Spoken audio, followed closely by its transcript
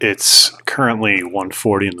It's currently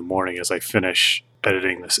 1:40 in the morning as I finish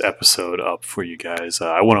editing this episode up for you guys.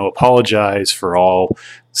 I want to apologize for all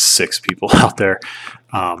 6 people out there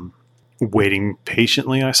waiting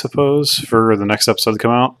patiently, I suppose, for the next episode to come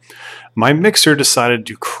out. My mixer decided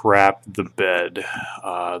to crap the bed.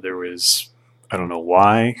 There was, I don't know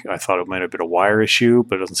why. I thought it might have been a wire issue,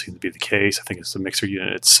 but it doesn't seem to be the case. I think it's the mixer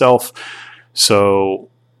unit itself. So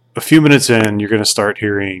a few minutes in, you're going to start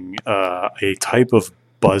hearing a type of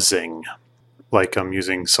buzzing, like I'm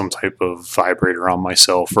using some type of vibrator on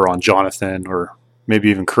myself or on Jonathan or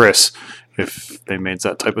maybe even Chris if they made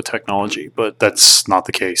that type of technology. But that's not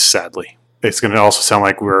the case, sadly. It's going to also sound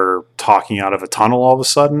like we're talking out of a tunnel all of a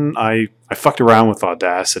sudden. I fucked around with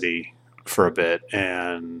Audacity for a bit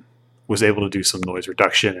and was able to do some noise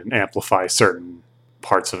reduction and amplify certain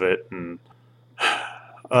parts of it. And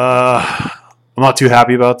I'm not too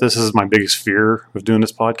happy about this. This is my biggest fear of doing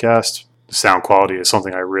this podcast. The sound quality is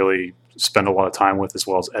something I really spend a lot of time with, as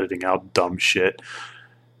well as editing out dumb shit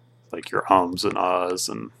like your ums and ahs.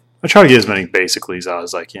 And I try to get as many basicallys out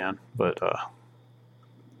as I can, but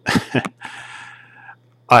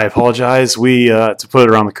I apologize. We to put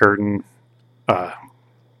it around the curtain.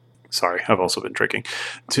 Sorry, I've also been drinking.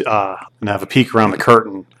 And have a peek around the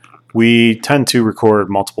curtain. We tend to record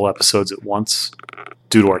multiple episodes at once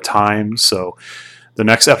due to our time. So the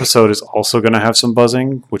next episode is also going to have some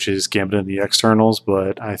buzzing, which is gambiting the externals.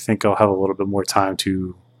 But I think I'll have a little bit more time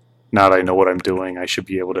to. Now that I know what I'm doing, I should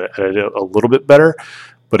be able to edit it a little bit better.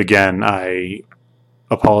 But again, I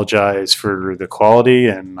apologize for the quality,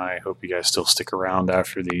 and I hope you guys still stick around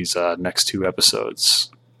after these next 2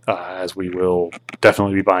 episodes, as we will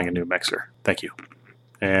definitely be buying a new mixer. Thank you.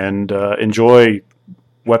 And enjoy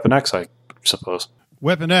Weapon X, I suppose.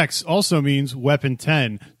 Weapon X also means Weapon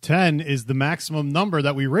 10. 10 is the maximum number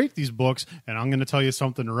that we rate these books, and I'm going to tell you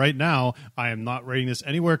something right now. I am not rating this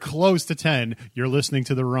anywhere close to 10. You're listening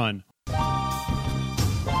to The Run.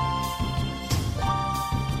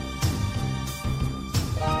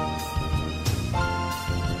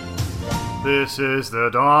 This is the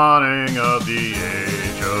dawning of the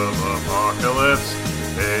age of apocalypse.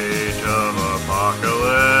 Age of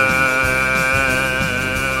apocalypse.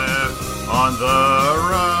 On the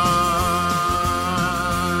Run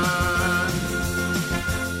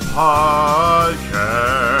Podcast.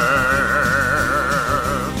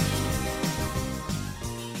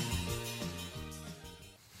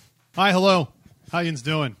 Hi, hello. How yous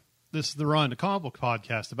doing? This is The Run, a comic book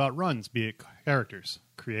podcast about runs, be it characters,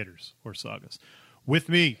 creators, or sagas. With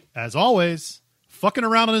me, as always, fucking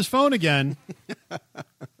around on his phone again,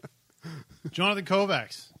 Jonathan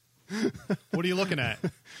Kovacs. What are you looking at?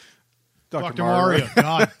 Dr. Mario.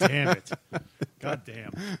 God damn it. God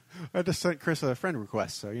damn. I just sent Chris a friend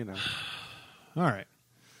request, so you know. All right.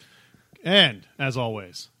 And, as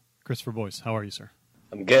always, Christopher Boyce, how are you, sir?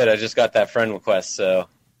 I'm good. I just got that friend request, so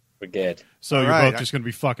we're good. So All you're right. both just going to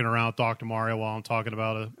be fucking around with Dr. Mario while I'm talking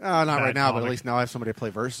about it? Not right now, but at least now I have somebody to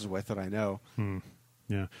play versus with that I know.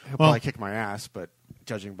 Yeah. He'll probably kick my ass, but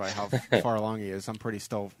judging by how far along he is, I'm pretty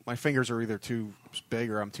still. My fingers are either too big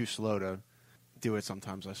or I'm too slow to do it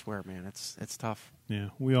sometimes, I swear, man. It's tough. Yeah,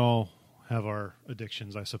 we all have our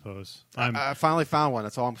addictions, I suppose. I finally found one,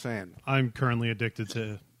 that's all I'm saying. I'm currently addicted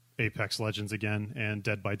to Apex Legends again and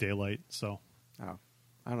Dead by Daylight, so. Oh,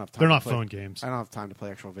 I don't have time. They're to not play. phone games. I don't have time to play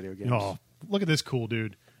actual video games. Oh, look at this cool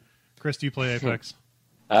dude. Chris, do you play Apex?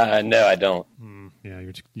 No, I don't. Yeah,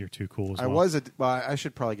 you're too cool as I well. I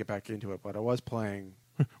should probably get back into it, but I was playing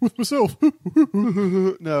with myself.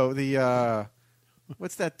 No, the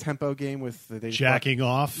what's that tempo game with the Jacking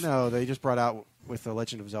off? No, they just brought out with the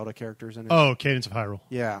Legend of Zelda characters in it. Oh, Cadence of Hyrule.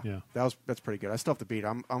 Yeah. Yeah. That's pretty good. I still have to beat.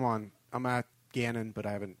 I'm at Ganon, but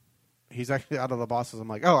I haven't. He's actually out of the bosses. I'm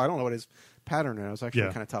like, I don't know what his pattern is. It was actually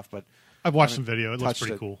kind of tough, but I've watched some video. It looks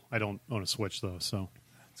pretty it. cool. I don't own a Switch though, so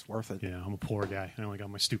it's worth it. yeah, I'm a poor guy. I only got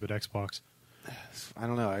my stupid Xbox. I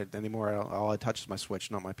don't know anymore. All I touch is my Switch,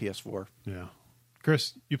 not my PS4. Yeah.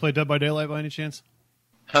 Chris, you play Dead by Daylight by any chance?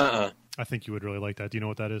 Uh-uh. I think you would really like that. Do you know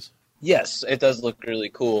what that is? Yes, it does look really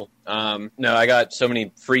cool. No, I got so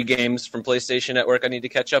many free games from PlayStation Network I need to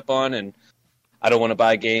catch up on, and I don't want to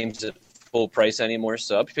buy games at full price anymore,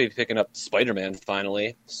 so I'll be picking up Spider-Man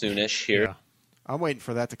finally, soonish here. Yeah. I'm waiting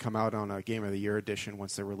for that to come out on a Game of the Year edition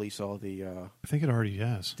once they release all the I think it already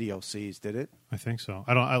has. DLCs. Did it? I think so.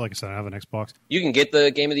 Like I said, I have an Xbox. You can get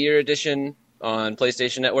the Game of the Year edition on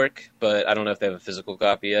PlayStation Network, but I don't know if they have a physical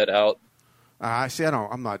copy yet out. See,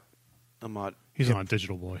 I'm not. He's not a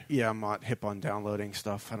digital boy. Yeah, I'm not hip on downloading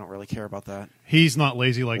stuff. I don't really care about that. He's not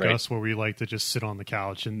lazy like Right. us, where we like to just sit on the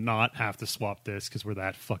couch and not have to swap discs because we're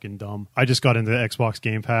that fucking dumb. I just got into Xbox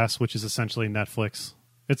Game Pass, which is essentially Netflix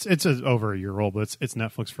It's over a year old, but it's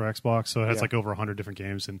Netflix for Xbox, so it has like over 100 different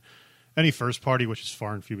games, and any first party, which is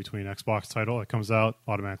far and few between Xbox title, it comes out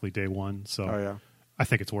automatically day one. So I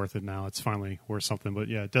think it's worth it now. It's finally worth something. But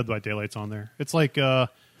yeah, Dead by Daylight's on there. It's like you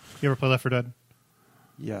ever play Left 4 Dead?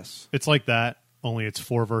 Yes. It's like that, only it's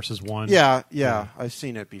 4 versus 1. Yeah. I've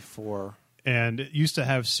seen it before. And it used to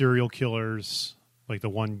have serial killers, like the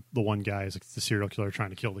one guy is like the serial killer trying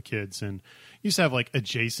to kill the kids, and used to have like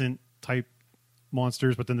adjacent type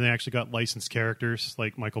monsters, but then they actually got licensed characters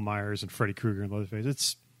like Michael Myers and Freddy Krueger and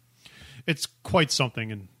Leatherface. It's quite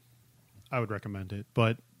something, and I would recommend it.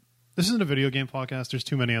 But this isn't a video game podcast. There's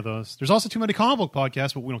too many of those. There's also too many comic book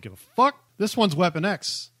podcasts, but we don't give a fuck. This one's Weapon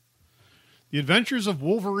X. The Adventures of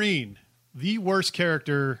Wolverine. The worst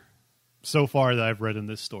character so far that I've read in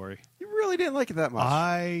this story. You really didn't like it that much.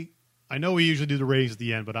 I know we usually do the ratings at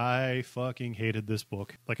the end, but I fucking hated this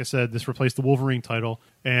book. Like I said, this replaced the Wolverine title,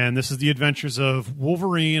 and this is the adventures of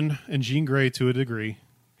Wolverine and Jean Grey to a degree.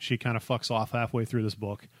 She kind of fucks off halfway through this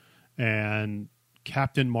book. And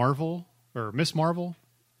Captain Marvel, or Miss Marvel,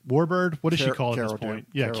 Warbird, what does she call at this point?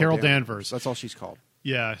 Carol Danvers. That's all she's called.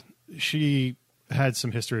 Yeah, she had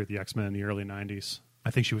some history with the X-Men in the early 90s. I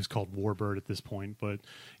think she was called Warbird at this point, but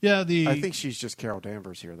yeah, I think she's just Carol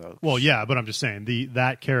Danvers here, though. Well, yeah, but I'm just saying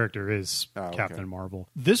that character is Captain Marvel.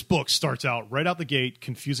 This book starts out right out the gate,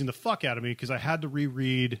 confusing the fuck out of me because I had to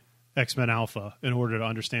reread X-Men Alpha in order to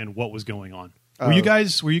understand what was going on. Were you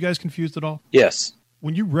guys confused at all? Yes.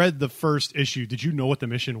 When you read the first issue, did you know what the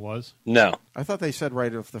mission was? No. I thought they said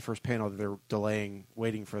right off the first panel that they're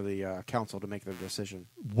waiting for the council to make their decision.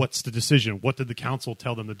 What's the decision? What did the council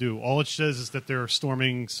tell them to do? All it says is that they're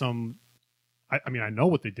storming some... I mean, I know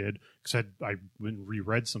what they did because I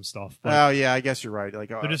reread some stuff. Oh, yeah, I guess you're right. Like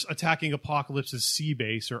they're just attacking Apocalypse's sea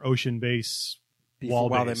base or ocean base while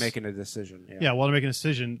they're making a decision. Yeah, while they're making a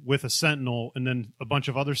decision with a Sentinel, and then a bunch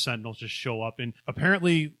of other Sentinels just show up. And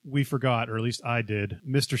apparently we forgot, or at least I did,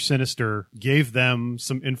 Mr. Sinister gave them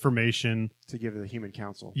some information. To give to the Human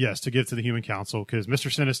Council. Yes, to give to the Human Council, because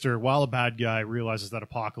Mr. Sinister, while a bad guy, realizes that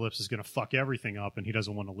Apocalypse is going to fuck everything up, and he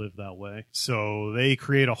doesn't want to live that way. So they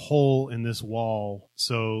create a hole in this wall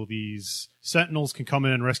so these Sentinels can come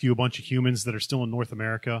in and rescue a bunch of humans that are still in North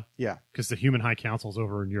America. Yeah. Because the Human High Council is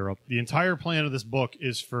over in Europe. The entire plan of this book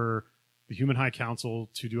is for the Human High Council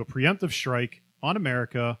to do a preemptive strike on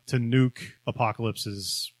America to nuke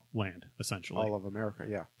Apocalypse's land, essentially. All of America,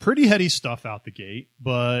 yeah. Pretty heady stuff out the gate,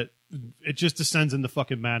 but it just descends into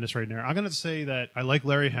fucking madness right now. I'm going to say that I like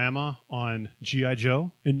Larry Hama on G.I.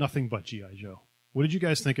 Joe and nothing but G.I. Joe. What did you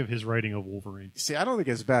guys think of his writing of Wolverine? See, I don't think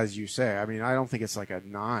it's as bad as you say. I mean, I don't think it's like a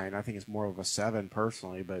 9. I think it's more of a 7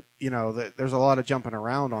 personally. But, you know, there's a lot of jumping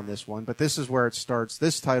around on this one. But this is where it starts.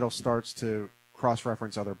 This title starts to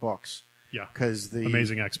cross-reference other books. Yeah. Because the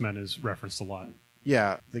Amazing X-Men is referenced a lot.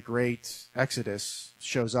 Yeah, the Great Exodus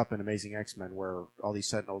shows up in Amazing X-Men, where all these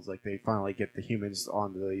Sentinels, like, they finally get the humans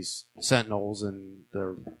onto these Sentinels and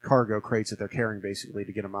the cargo crates that they're carrying, basically,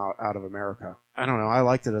 to get them out of America. I don't know. I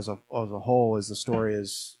liked it as a whole. As the story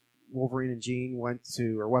is, Wolverine and Jean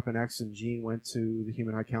or Weapon X and Jean went to the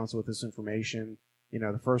Human High Council with this information. You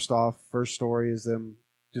know, the first story is them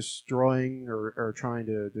destroying or trying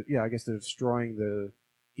to, I guess they're destroying the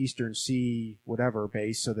Eastern Sea whatever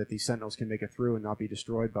base so that these Sentinels can make it through and not be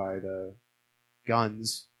destroyed by the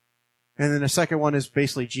guns. And then the second one is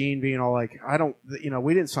basically Jean being all like,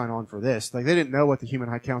 we didn't sign on for this. Like, they didn't know what the Human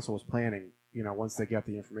High Council was planning, once they got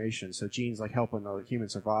the information. So Jean's like helping the human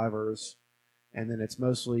survivors. And then it's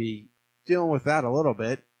mostly dealing with that a little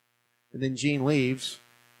bit. And then Jean leaves.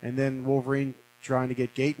 And then Wolverine trying to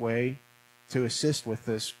get Gateway to assist with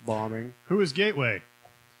this bombing. Who is Gateway?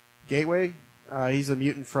 Gateway? He's a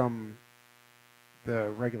mutant from the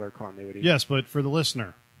regular continuity. Yes, but for the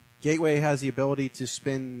listener. Gateway has the ability to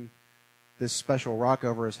spin this special rock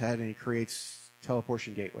over his head, and he creates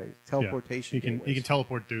teleportation gateways. He can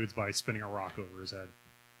teleport dudes by spinning a rock over his head.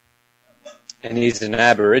 And he's an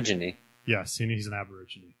aborigine. Yes, and he's an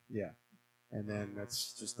aborigine. Yeah. And then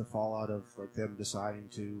that's just the fallout of like them deciding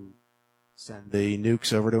to send the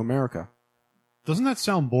nukes over to America. Doesn't that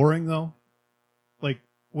sound boring, though? Like,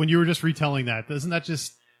 when you were just retelling that, that's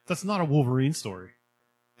not a Wolverine story.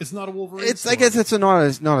 It's not a Wolverine story. I guess it's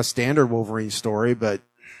not a standard Wolverine story, but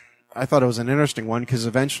I thought it was an interesting one because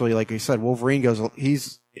eventually, like I said, Wolverine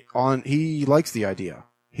he likes the idea.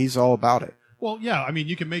 He's all about it. Well, yeah, I mean,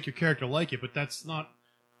 you can make your character like it, but that's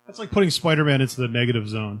like putting Spider-Man into the negative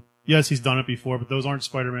zone. Yes, he's done it before, but those aren't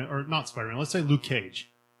Spider-Man, or not Spider-Man. Let's say Luke Cage.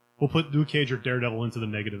 We'll put Luke Cage or Daredevil into the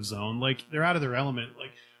negative zone. Like, they're out of their element.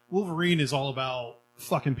 Like, Wolverine is all about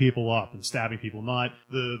fucking people up and stabbing people, not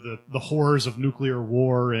the horrors of nuclear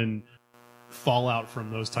war and fallout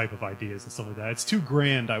from those type of ideas and stuff like that. It's too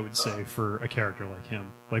grand, I would say, for a character like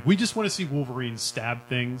him. Like, we just want to see Wolverine stab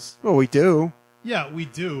things. Well, we do. Yeah, we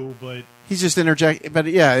do, but He's just interjecting. But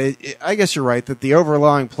yeah, I guess you're right that the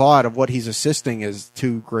overlying plot of what he's assisting is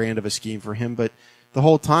too grand of a scheme for him. But the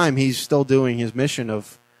whole time he's still doing his mission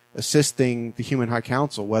of assisting the Human High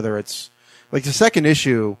Council, whether it's like the second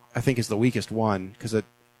issue, I think is the weakest one because it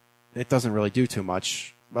doesn't really do too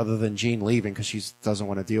much other than Jean leaving because she doesn't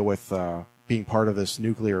want to deal with being part of this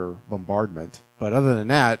nuclear bombardment. But other than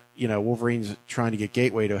that, Wolverine's trying to get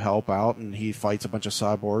Gateway to help out, and he fights a bunch of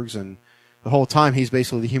cyborgs, and the whole time he's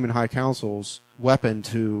basically the Human High Council's weapon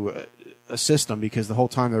to assist them because the whole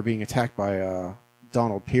time they're being attacked by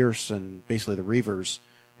Donald Pierce and basically the Reavers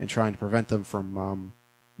and trying to prevent them from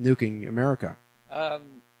nuking America. I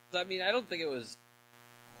mean, I don't think it was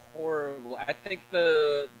horrible. I think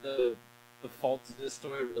the faults of this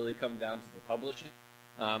story really come down to the publishing.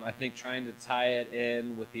 I think trying to tie it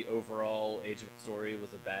in with the overall Age of story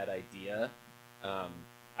was a bad idea.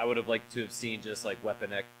 I would have liked to have seen just like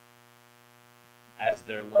Weapon X as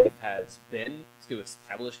their life has been to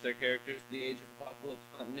establish their characters in the Age of Apocalypse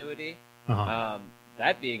continuity. Uh-huh.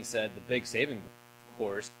 That being said, the big saving, of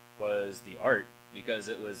course, was the art because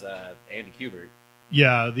it was Andy Kubert.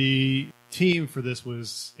 yeah, the team for this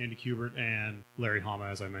was Andy Kubert and Larry Hama,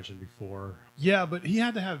 as I mentioned before. Yeah, but he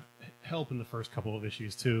had to have help in the first couple of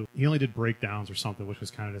issues, too. He only did breakdowns or something, which was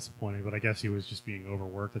kind of disappointing, but I guess he was just being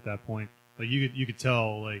overworked at that point. Like, you could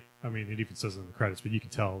tell, like, I mean, it even says in the credits, but you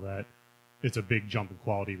could tell that it's a big jump in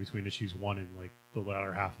quality between issues 1 and, like, the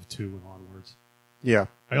latter half of 2 and onwards. Yeah.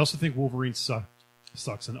 I also think Wolverine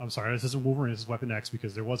sucks. And I'm sorry, this isn't Wolverine, this is Weapon X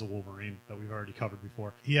because there was a Wolverine that we've already covered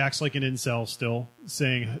before. He acts like an incel still,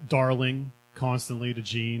 saying darling constantly to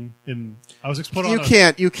Jean. And I was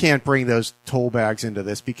You can't bring those toll bags into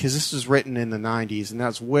this because this was written in the 90s and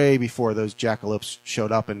that's way before those jackalopes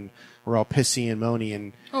showed up and were all pissy and moany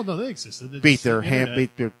and oh no, they existed. beat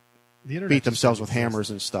themselves with hammers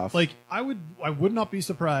and stuff. Like I would not be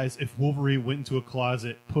surprised if Wolverine went into a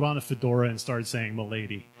closet, put on a fedora, and started saying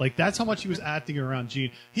 "Milady." Like that's how much he was acting around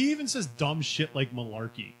Jean. He even says dumb shit like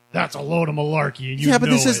 "malarkey." That's a load of malarkey, and you but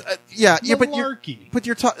this is malarkey.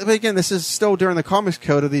 But again, this is still during the comics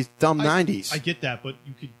code of these dumb 90s. I get that, but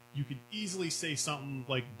you could easily say something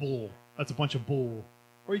like "bull." That's a bunch of bull.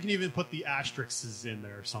 Or you can even put the asterisks in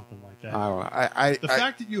there or something like that. I don't know. The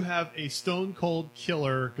fact that you have a stone-cold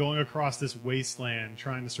killer going across this wasteland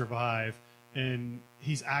trying to survive, and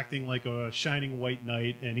he's acting like a shining white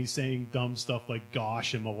knight, and he's saying dumb stuff like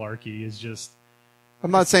gosh and malarkey is just... I'm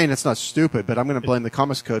not saying it's not stupid, but I'm going to blame the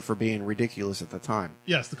comics code for being ridiculous at the time.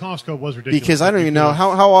 Yes, the comics code was ridiculous. Because I don't even know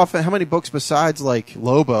how many books besides like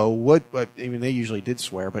Lobo would, I mean, they usually did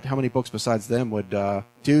swear, but how many books besides them would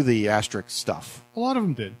do the asterisk stuff? A lot of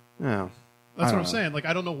them did. Yeah. That's what I'm saying. Like,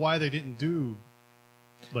 I don't know why they didn't do...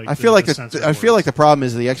 Like, I feel like the problem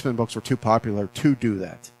is the X-Men books were too popular to do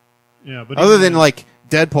that. Yeah, but other than like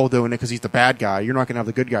Deadpool doing it because he's the bad guy, you're not going to have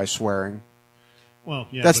the good guys swearing. Well,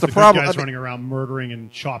 yeah, that's but the problem. Guys running around murdering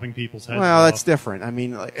and chopping people's heads. Well, that's different. I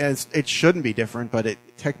mean, it shouldn't be different, but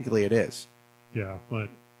technically it is. Yeah, but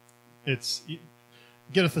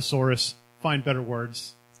get a thesaurus, find better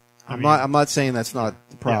words. I'm not saying that's not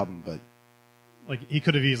the problem, but like he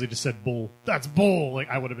could have easily just said bull. That's bull. Like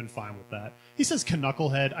I would have been fine with that. He says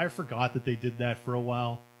knucklehead. I forgot that they did that for a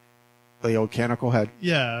while. The old canonical head.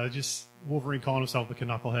 Yeah, just Wolverine calling himself the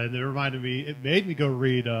knucklehead. And it made me go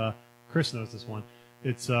read. Chris knows this one.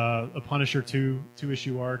 It's a Punisher 2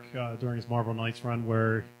 issue arc during his Marvel Knights run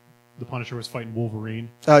where the Punisher was fighting Wolverine.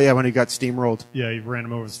 Oh yeah, when he got steamrolled. Yeah, he ran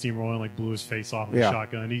him over the steamroller and like blew his face off with a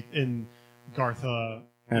shotgun. And Garth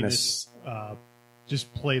Ennis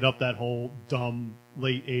just played up that whole dumb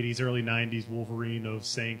late 80s, early 90s Wolverine of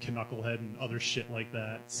saying knucklehead and other shit like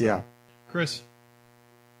that. So, yeah. Chris,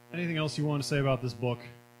 anything else you want to say about this book?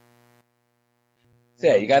 So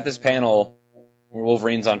yeah, you got this panel where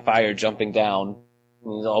Wolverine's on fire jumping down,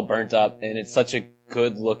 and he's all burnt up, and it's such a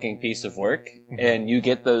good-looking piece of work, and you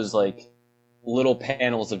get those, like, little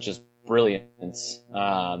panels of just brilliance.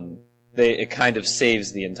 It kind of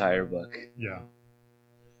saves the entire book. Yeah.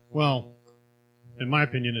 Well, in my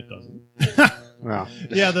opinion, it doesn't. Wow.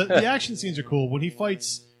 Yeah, the action scenes are cool. When he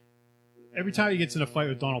fights, every time he gets in a fight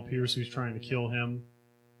with Donald Pierce, who's trying to kill him,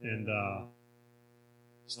 and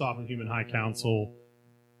stopping Human High Council,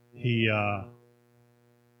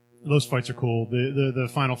 those fights are cool. The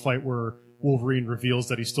final fight where Wolverine reveals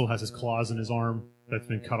that he still has his claws in his arm that's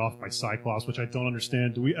been cut off by Cyclops, which I don't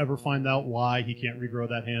understand. Do we ever find out why he can't regrow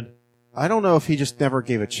that hand? I don't know if he just never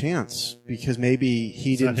gave a chance because maybe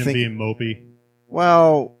he didn't think being mopey.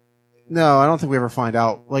 Well, No, I don't think we ever find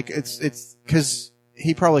out. Like, it's because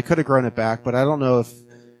he probably could have grown it back, but I don't know if,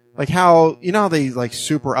 like how, you know how they like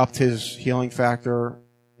super upped his healing factor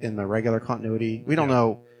in the regular continuity? We don't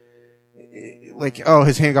know, like, oh,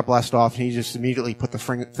 his hand got blasted off and he just immediately put the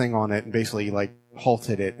thing on it and basically like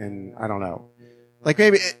halted it, and I don't know. Like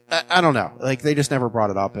maybe, I don't know. Like they just never brought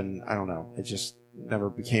it up, and I don't know. It just never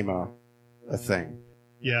became a thing.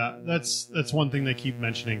 Yeah, that's one thing they keep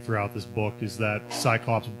mentioning throughout this book is that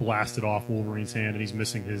Cyclops blasted off Wolverine's hand and he's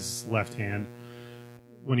missing his left hand.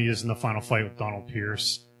 When he is in the final fight with Donald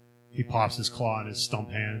Pierce, he pops his claw in his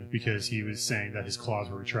stump hand because he was saying that his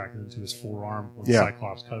claws were retracted into his forearm when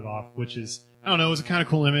Cyclops cut it off, which is, I don't know, it was a kind of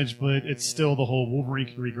cool image, but it's still the whole Wolverine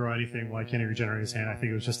can regrow anything, why can't he regenerate his hand? I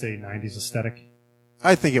think it was just a 90s aesthetic.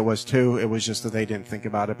 I think it was too. It was just that they didn't think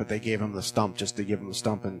about it, but they gave him the stump just to give him the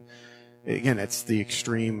stump, and again, it's the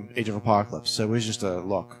extreme Age of Apocalypse, so it was just a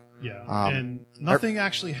look. Yeah, and nothing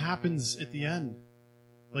actually happens at the end.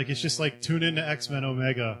 Like, it's just like, tune into X-Men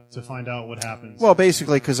Omega to find out what happens. Well,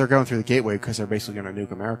 basically, because they're going through the gateway, because they're basically going to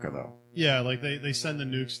nuke America, though. Yeah, like, they send the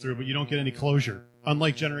nukes through, but you don't get any closure.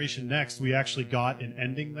 Unlike Generation Next, we actually got an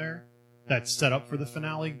ending there that's set up for the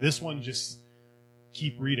finale. This one, just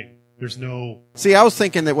keep reading. There's no... See, I was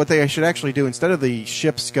thinking that what they should actually do, instead of the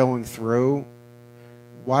ships going through,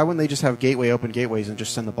 why wouldn't they just have open gateways and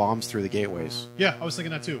just send the bombs through the gateways? Yeah, I was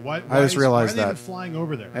thinking that too. Why I just realized why are they that. even flying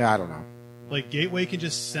over there? Yeah, I don't know. Like, Gateway can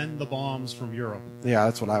just send the bombs from Europe. Yeah,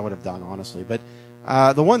 that's what I would have done, honestly. But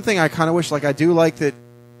the one thing I kind of wish, like, I do like that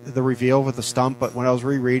the reveal with the stump, but when I was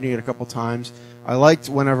rereading it a couple times, I liked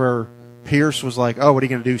whenever Pierce was like, oh, what are you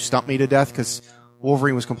going to do, stump me to death? Because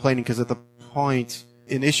Wolverine was complaining, because at the point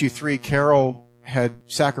in issue 3, Carol had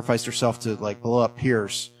sacrificed herself to, like, blow up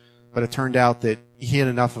Pierce, but it turned out that he had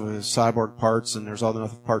enough of his cyborg parts, and there's all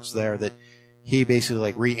enough parts there that he basically,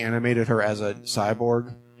 like, reanimated her as a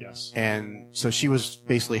cyborg. Yes. And so she was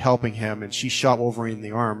basically helping him, and she shot Wolverine in the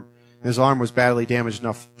arm. And his arm was badly damaged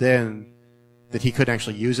enough then that he couldn't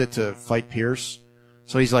actually use it to fight Pierce.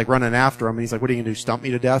 So he's like running after him, and he's like, what are you going to do, stump me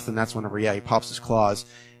to death? And that's whenever, he pops his claws.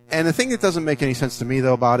 And the thing that doesn't make any sense to me,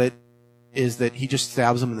 though, about it is that he just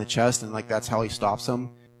stabs him in the chest, and, like, that's how he stops him.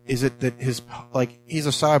 Is it that his, like, he's a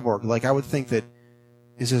cyborg. Like, I would think that,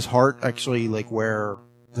 is his heart actually, like, where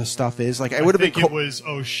the stuff is? Like, it would have been it was,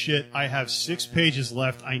 oh shit, I have 6 pages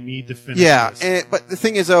left, I need to finish this. But the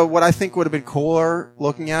thing is, though, what I think would have been cooler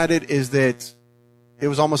looking at it is that it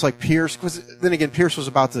was almost like Pierce, because then again, Pierce was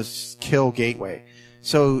about to kill Gateway,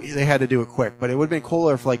 so they had to do it quick. But it would have been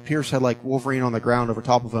cooler if, like, Pierce had, like, Wolverine on the ground over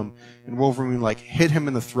top of him, and Wolverine, like, hit him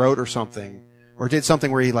in the throat or something, or did something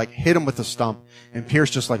where he, like, hit him with the stump, and Pierce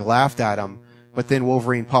just, like, laughed at him, but then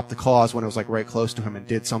Wolverine popped the claws when it was, like, right close to him and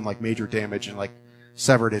did some, like, major damage and, like,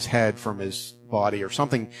 severed his head from his body or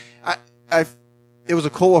something. It was a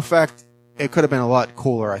cool effect. It could have been a lot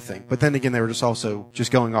cooler, I think. But then again, they were just also just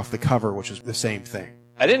going off the cover, which was the same thing.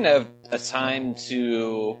 I didn't have a time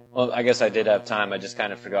to... Well, I guess I did have time. I just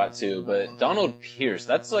kind of forgot to. But Donald Pierce,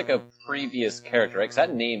 that's like a previous character, right? Because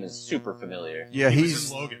that name is super familiar. Yeah, he was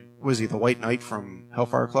in Logan. Was he the White Knight from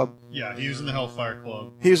Hellfire Club? Yeah, he was in the Hellfire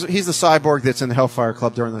Club. He's the cyborg that's in the Hellfire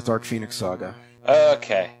Club during the Dark Phoenix saga.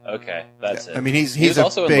 Okay, that's it. I mean, he's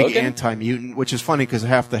also a big anti-mutant, which is funny because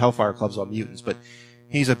half the Hellfire Club's all mutants, but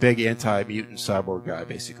he's a big anti-mutant cyborg guy,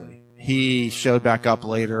 basically. He showed back up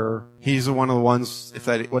later. He's one of the ones, if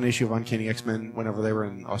that one issue of Uncanny X-Men, whenever they were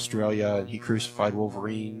in Australia, and he crucified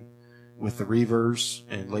Wolverine with the Reavers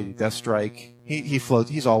and Lady Deathstrike. He floats.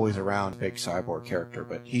 He's always around, big cyborg character,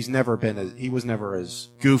 but he was never as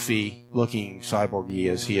goofy looking cyborgy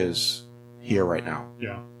as he is here right now.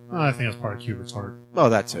 Yeah. I think that's part of Kubrick's heart. Oh,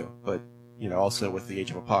 that too. But, also with the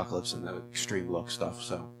Age of Apocalypse and the extreme look stuff,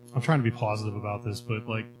 so. I'm trying to be positive about this, but,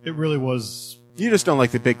 like, it really was... You just don't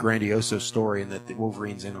like the big grandioso story and that the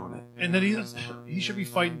Wolverine's in on it. And that he should be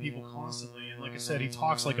fighting people constantly. And like I said, he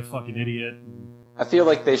talks like a fucking idiot. I feel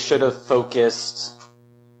like they should have focused...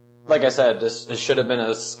 Like I said, this should have been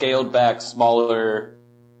a scaled-back, smaller,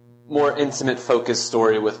 more intimate focused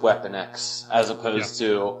story with Weapon X, as opposed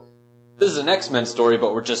to... This is an X-Men story,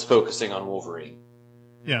 but we're just focusing on Wolverine.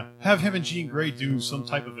 Yeah, have him and Jean Grey do some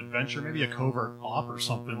type of adventure, maybe a covert op or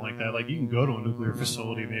something like that. Like, you can go to a nuclear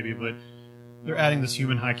facility maybe, but they're adding this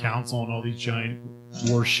human high council and all these giant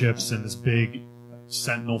warships and this big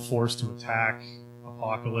sentinel force to attack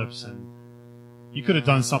Apocalypse, and you could have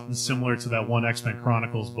done something similar to that one X-Men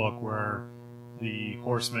Chronicles book where the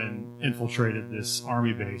Horsemen infiltrated this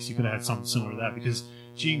army base. You could have had something similar to that, because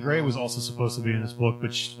Jean Grey was also supposed to be in this book,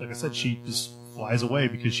 but like I said, she just flies away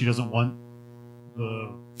because she doesn't want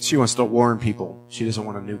She wants to warn people. She doesn't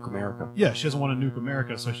want to nuke America. Yeah, she doesn't want to nuke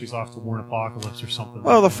America, so she's off to warn apocalypse or something.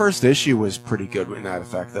 Well, the first issue was pretty good in that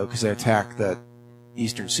effect, though, because they attack that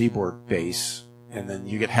Eastern Seaboard base, and then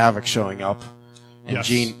you get Havoc showing up, and Yes.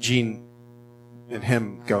 Jean and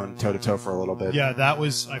him going toe-to-toe for a little bit. Yeah, that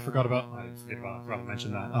was... I forgot to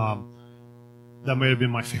mention that. That may have been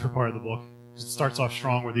my favorite part of the book. It starts off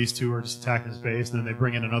strong where these two are just attacking his base, and then they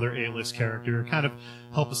bring in another A-list character, kind of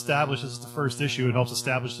help establish, this is the first issue, it helps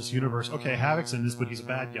establish this universe. Okay, Havoc's in this, but he's a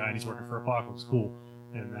bad guy, and he's working for Apocalypse. Cool.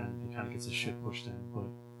 And then he kind of gets his shit pushed in. But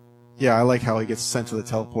Yeah, I like how he gets sent to the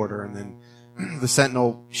teleporter, and then the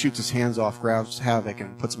Sentinel shoots his hands off, grabs Havoc,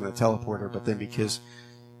 and puts him in the teleporter, but then because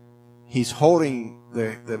he's holding,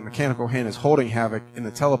 the mechanical hand is holding Havoc in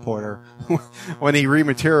the teleporter, when he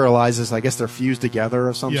rematerializes, I guess they're fused together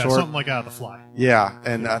of some yeah, sort. something like Out of the Fly. Yeah,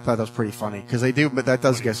 and I thought that was pretty funny, because they do, but that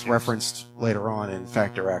does get referenced later on in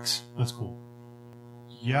Factor X. That's cool.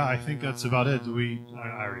 Yeah, I think that's about it. I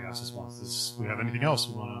already asked this once. Do we have anything else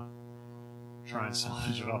we want to try and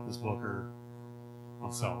salvage about this book, or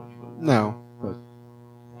not salvage, but... No, but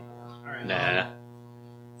All right. Nah.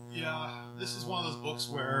 Yeah, this is one of those books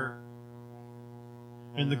where,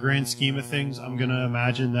 in the grand scheme of things, I'm going to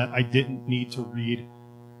imagine that I didn't need to read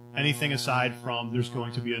anything aside from there's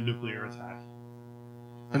going to be a nuclear attack.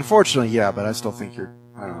 unfortunately, yeah, but I still think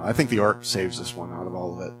I don't know, I think the art saves this one out of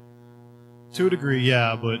all of it. To a degree,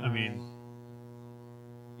 yeah, but, I mean,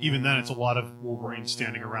 even then, it's a lot of Wolverine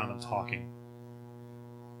standing around and talking.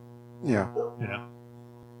 Yeah. Yeah.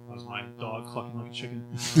 That was my dog clucking like a chicken.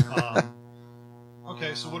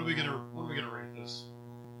 Okay, so what are we gonna rate this?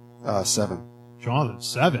 7. Jonathan,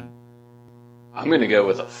 7. I'm going to go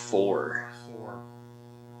with a 4. 4.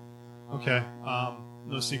 Okay.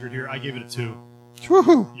 No secret here. I gave it a 2.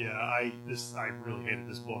 Woohoo! Yeah, I really hated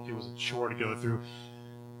this book. It was a chore to go through.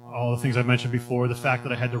 All the things I mentioned before, the fact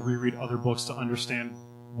that I had to reread other books to understand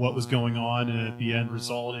what was going on, and at the end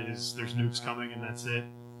result is there's nukes coming, and that's it.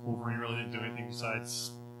 Wolverine really didn't do anything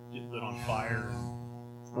besides get lit on fire.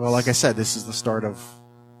 Well, like I said, this is the start of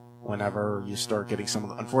whenever you start getting some of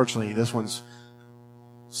the... Unfortunately, this one's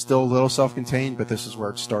still a little self-contained, but this is where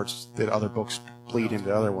it starts that other books bleed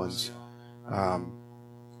into other ones.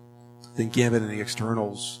 Then Gambit and the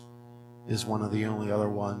Externals is one of the only other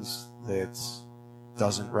ones that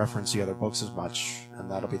doesn't reference the other books as much,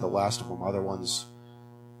 and that'll be the last of them. Other ones,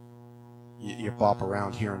 you bop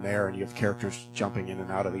around here and there, and you have characters jumping in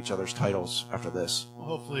and out of each other's titles after this. Well,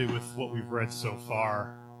 hopefully with what we've read so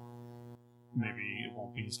far, maybe it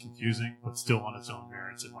won't be as confusing, but still on its own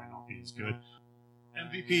merits, it might not be as good.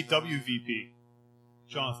 MVP, WVP.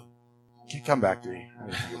 Jonathan. Come back to me. I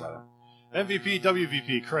didn't think about it. MVP,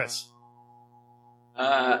 WVP. Chris.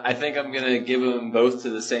 I think I'm going to give them both to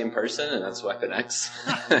the same person, and that's Weapon X.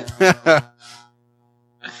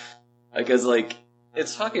 Because, like,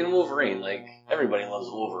 it's fucking Wolverine. Like, everybody loves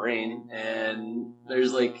Wolverine, and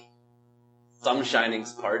there's, like, some shining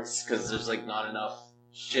parts, because there's, like, not enough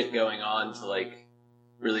shit going on to, like,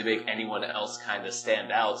 really make anyone else kind of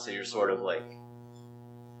stand out, so you're sort of, like,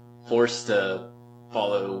 forced to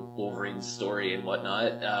follow Wolverine's story and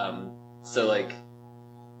whatnot. So, like,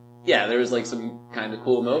 yeah, there was, like, some kind of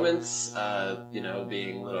cool moments,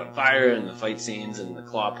 being lit on fire and the fight scenes and the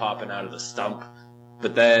claw popping out of the stump.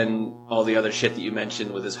 But then all the other shit that you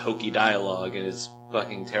mentioned with his hokey dialogue and his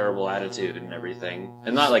fucking terrible attitude and everything.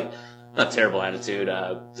 And not terrible attitude,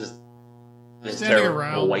 just his Standing terrible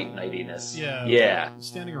around. white knightiness. Yeah. Yeah.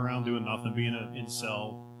 Standing around doing nothing, being an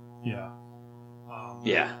incel. Yeah.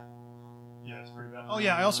 Yeah. Yeah, it's pretty bad. Oh,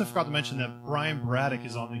 yeah, I also forgot to mention that Brian Braddock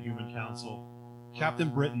is on the Human Council. Captain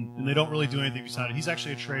Britain, and they don't really do anything beside it. He's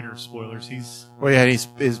actually a traitor, spoilers. Well, yeah,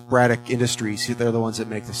 he's Braddock Industries. They're the ones that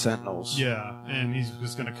make the Sentinels. Yeah, and he's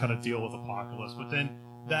just going to cut a deal with Apocalypse. But then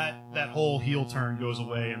that whole heel turn goes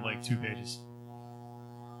away in like 2 pages.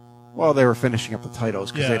 Well, they were finishing up the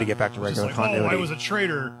titles because they had to get back to It's just regular like, continuity. Oh, I was a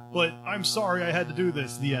traitor, but I'm sorry I had to do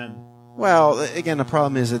this. The end. Well, again, the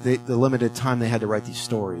problem is that the limited time they had to write these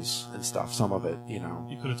stories and stuff, some of it, You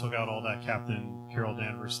could have took out all that Captain Carol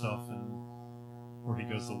Danvers stuff, and where he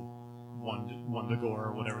goes to Wundagore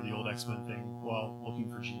or whatever, the old X-Men thing, while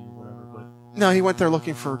looking for Jean or whatever. But No, he went there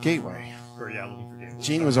looking for Gateway. looking for David.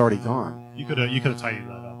 Jean was already gone. You could have tidied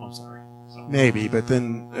that up. I'm sorry. So, Maybe, but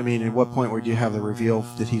then, I mean, at what point would you have the reveal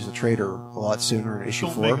that he's a traitor a lot sooner in issue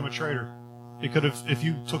don't 4? make him a traitor. It could have, if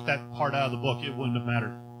you took that part out of the book, it wouldn't have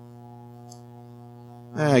mattered.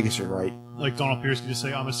 I guess you're right. Like Donald Pierce could just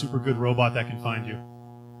say, "I'm a super good robot that can find you."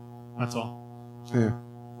 That's all. Yeah.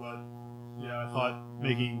 But yeah, I thought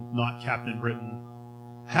making not Captain Britain,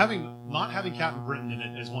 not having Captain Britain in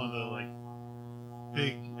it is one of the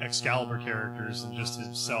big Excalibur characters, and just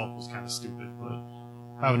himself was kind of stupid. But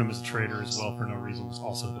having him as a traitor as well for no reason was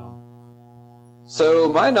also dumb.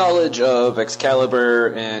 So my knowledge of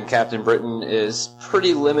Excalibur and Captain Britain is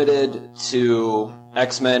pretty limited to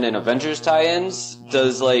X-Men and Avengers tie-ins.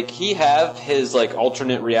 Does he have his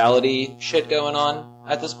alternate reality shit going on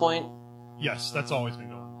at this point? Yes, that's always been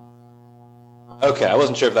going on. Okay, I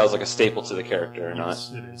wasn't sure if that was a staple to the character or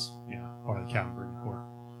Yes, it is. Yeah, part of the Captain Britain Corps.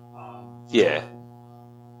 Yeah.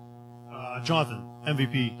 Jonathan,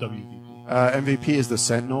 MVP, WVP. MVP is the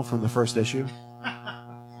Sentinel from the first issue.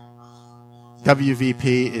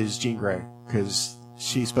 WVP is Jean Grey, because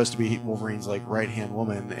she's supposed to be Wolverine's right-hand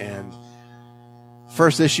woman, and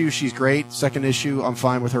first issue she's great. Second issue I'm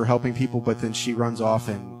fine with her helping people, but then she runs off,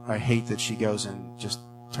 and I hate that she goes and just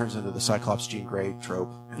turns into the Cyclops Jean Grey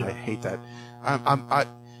trope, and I hate that.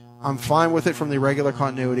 I'm fine with it from the regular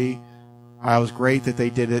continuity. I was great that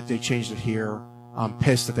they did it. They changed it here. I'm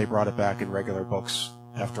pissed that they brought it back in regular books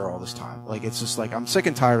after all this time. It's just I'm sick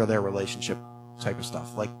and tired of their relationship type of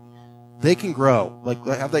stuff. They can grow.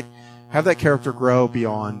 Have that character grow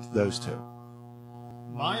beyond those two.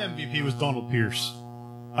 My MVP was Donald Pierce.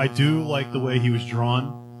 I do like the way he was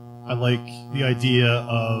drawn. I like the idea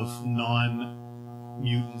of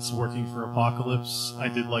non-mutants working for Apocalypse. I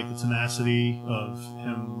did like the tenacity of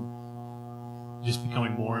him just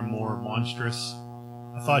becoming more and more monstrous.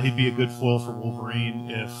 I thought he'd be a good foil for Wolverine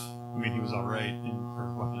he was alright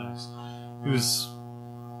for Weapon X. He was,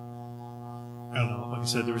 I don't know, like I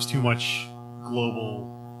said, there was too much global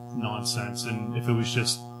nonsense, and if it was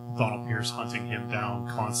just Donald Pierce hunting him down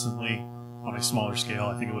constantly on a smaller scale,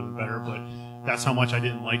 I think it would have been better, but that's how much I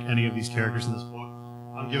didn't like any of these characters in this book.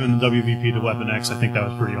 I'm giving the WVP to Weapon X. I think that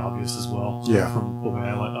was pretty obvious as well. Yeah. From the way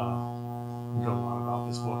I go on about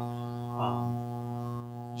this book.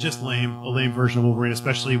 Just lame. A lame version of Wolverine,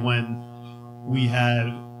 especially when we had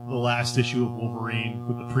the last issue of Wolverine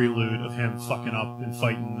with the prelude of him fucking up and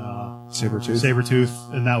fighting Sabretooth,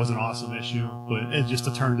 and that was an awesome issue. But just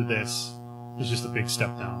to turn to this is just a big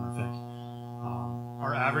step down, I think.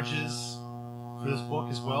 Our averages for this book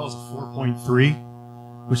as well is a 4.3,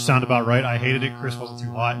 which sound about right. I hated it. Chris wasn't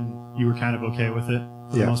too hot, and you were kind of okay with it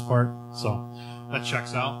for the most part. So that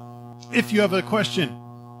checks out. If you have a question,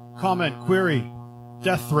 comment, query,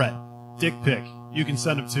 death threat, dick pic, you can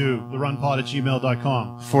send them to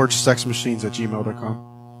therunpod@gmail.com. ForgedSexMachines@gmail.com.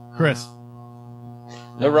 Chris.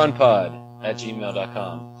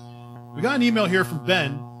 therunpod@gmail.com. We got an email here from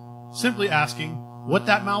Ben simply asking what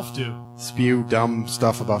that mouth do. Spew dumb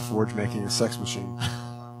stuff about Forge making a sex machine.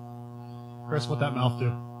 Chris, what that mouth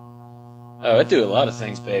do? Oh, it do a lot of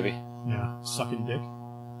things, baby. Yeah, sucking dick.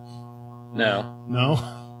 No. No?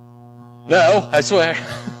 No, I swear.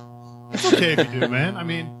 It's okay if you do, man. I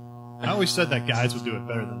mean, I always said that guys would do it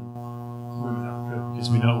better than women ever could, because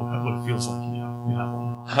we know what it feels like, we have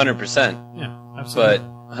one. 100%. Yeah, absolutely. But,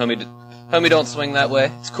 homie don't swing that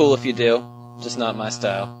way. It's cool if you do. Just not my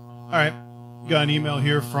style. Alright, got an email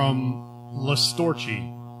here from Lastorchi.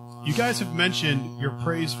 You guys have mentioned your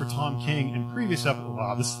praise for Tom King in previous episodes.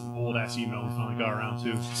 Wow, this is an old-ass email we finally got around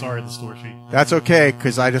to. Sorry, Lastorchi. That's okay,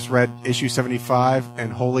 because I just read issue 75,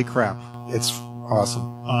 and holy crap, it's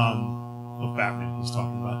awesome. Of Batman he's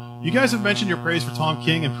talking about. You guys have mentioned your praise for Tom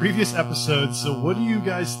King in previous episodes, so what do you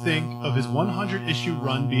guys think of his 100-issue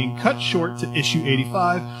run being cut short to issue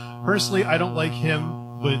 85? Personally, I don't like him,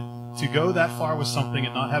 but to go that far with something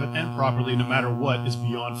and not have it end properly no matter what is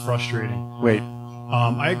beyond frustrating. Wait.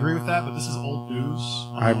 I agree with that, but this is old news.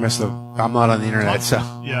 I missed I'm not on the internet, so.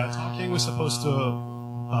 Yeah, Tom King was supposed to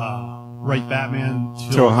write Batman to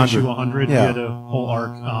till 100. issue 100. Yeah. He had a whole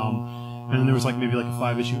arc. And then there was maybe a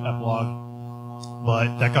 5-issue epilogue.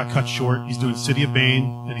 But that got cut short. He's doing City of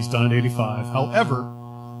Bane, and he's done at 85. However,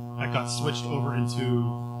 that got switched over into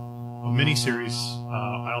a mini-series.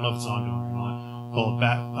 I don't know if it's ongoing or not, called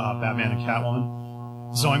Batman and Catwoman.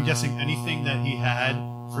 So I'm guessing anything that he had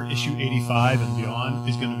for issue 85 and beyond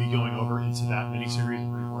is going to be going over into that miniseries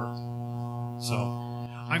and reworked. So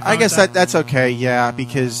I guess that's okay, yeah,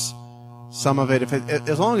 because some of it,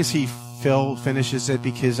 as long as he finishes it,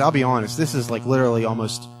 because I'll be honest, this is literally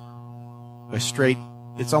almost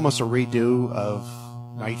it's almost a redo of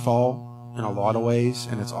Nightfall in a lot of ways,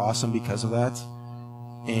 and it's awesome because of that.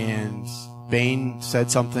 And Bane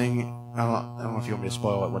said something. I don't know if you want me to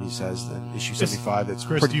spoil it, what he says in issue 75. That's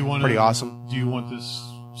Chris, pretty awesome. Do you want this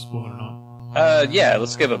spoiled or not? Yeah,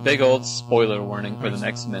 let's give a big old spoiler warning for the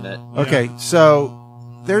next minute. Okay, so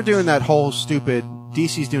they're doing that whole stupid,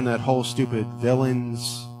 DC's doing that whole stupid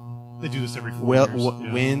villains They do this every 4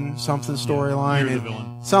 years. Win something storyline. You're the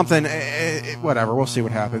villain. Something, whatever. We'll see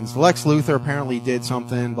what happens. Lex Luthor apparently did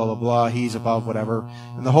something. Blah blah blah. He's above whatever.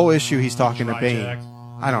 And the whole issue, he's talking to Bane.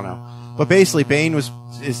 I don't know, but basically, Bane is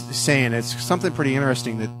saying it's something pretty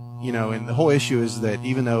interesting that and the whole issue is that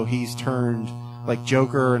even though he's turned like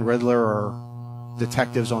Joker and Riddler are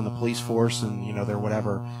detectives on the police force, and they're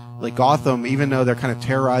whatever, like Gotham, even though they're kind of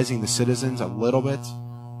terrorizing the citizens a little bit,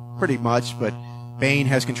 pretty much, but Bane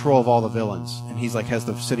has control of all the villains, and he's like has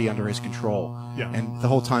the city under his control. Yeah. And the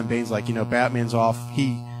whole time Bane's like, Batman's off.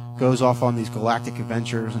 He goes off on these galactic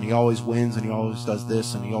adventures, and he always wins, and he always does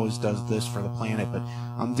this, and he always does this for the planet. But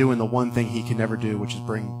I'm doing the one thing he can never do, which is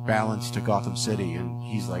bring balance to Gotham City, and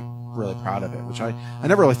he's like really proud of it. Which I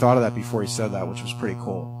never really thought of that before he said that, which was pretty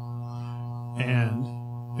cool. And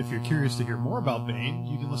if you're curious to hear more about Bane,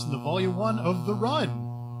 you can listen to Volume 1 of The Run,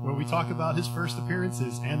 where we talk about his first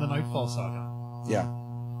appearances and the Nightfall Saga. Yeah,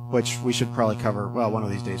 which we should probably cover. Well, one of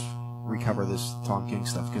these days, recover this Tom King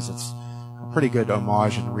stuff because it's a pretty good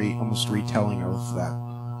homage and almost retelling of that.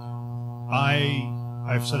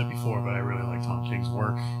 I've said it before, but I really like Tom King's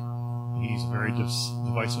work. He's a very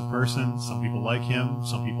divisive person. Some people like him,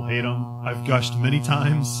 some people hate him. I've gushed many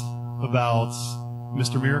times about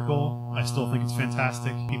Mr. Miracle. I still think it's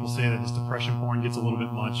fantastic. People say that his depression porn gets a little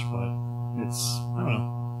bit much, but I don't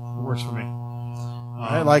know, it works for me.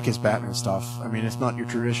 I like his Batman stuff. I mean, it's not your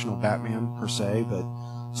traditional Batman per se, but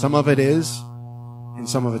some of it is, and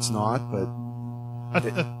some of it's not. But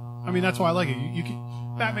that's why I like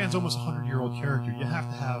it. Batman's almost a 100-year-old character. You have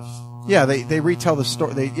to have. Yeah, they retell the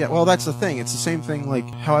story. Well, that's the thing. It's the same thing like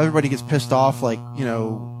how everybody gets pissed off, like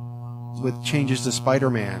with changes to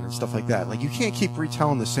Spider-Man and stuff like that. Like you can't keep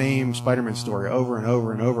retelling the same Spider-Man story over and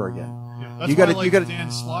over and over again. Yeah, that's why I like Dan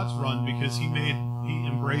Slott's run, because he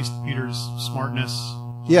embraced Peter's smartness,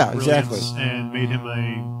 exactly, and made him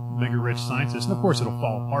a mega rich scientist. And of course, it'll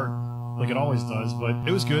fall apart like it always does, but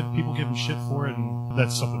it was good. People give him shit for it, and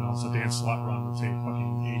that's something else. A Dan Slott run would take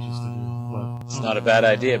fucking ages to do. But it's not a bad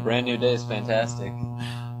idea. Brand New Day is fantastic.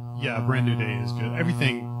 Yeah, Brand New Day is good.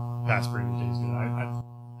 Everything past Brand New Day is good.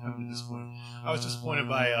 I've been disappointed. I was disappointed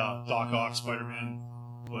by Doc Ock Spider-Man,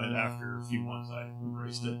 but after a few months, I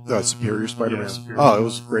embraced it. Superior Spider-Man. Yeah, Superior. Oh, it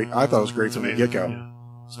was great. I thought it was great from the get-go. Yeah.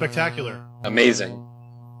 Spectacular. Amazing.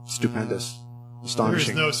 Stupendous.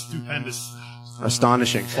 Astonishing. There is no stupendous.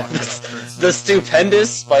 Astonishing. The stupendous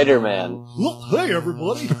Spider-Man. Well, hey,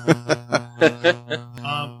 everybody.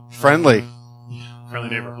 Friendly. Friendly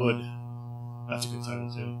Neighborhood. That's a good title,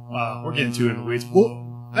 too. We're getting too in the weeds.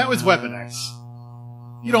 Well, that was Weapon X.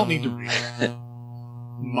 You don't need to read it.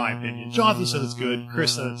 In my opinion. Jonathan said it's good.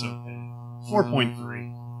 Chris said it's okay.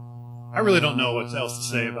 4.3. I really don't know what else to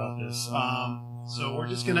say about this. So we're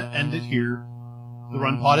just going to end it here.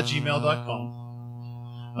 therunpod@gmail.com.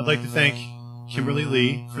 I'd like to thank Kimberly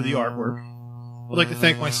Lee for the artwork. I'd like to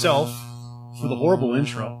thank myself for the horrible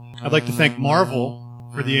intro. I'd like to thank Marvel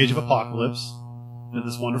for the Age of Apocalypse and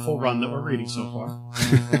this wonderful run that we're reading so far.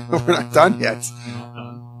 We're not done yet.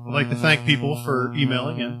 I'd like to thank people for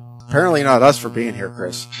emailing in. Apparently not us for being here,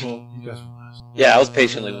 Chris. Well, you guys were last. Yeah, I was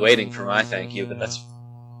patiently waiting for my thank you, but that's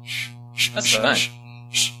fine.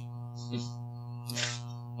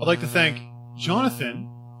 I'd like to thank Jonathan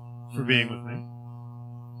for being with me.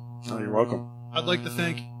 Oh, you're welcome. I'd like to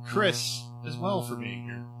thank Chris as well for being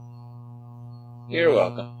here. You're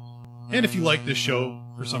welcome. And if you like this show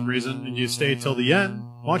for some reason and you stay till the end,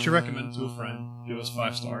 why don't you recommend it to a friend? Give us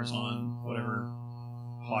 5 stars on whatever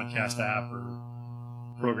podcast app or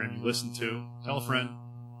program you listen to. Tell a friend.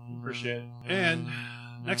 We appreciate it. And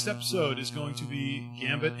next episode is going to be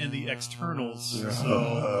Gambit and the Externals.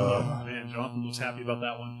 So, man, Jonathan looks happy about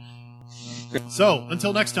that one. So,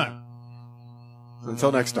 until next time.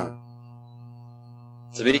 Until next time.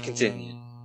 To be continued.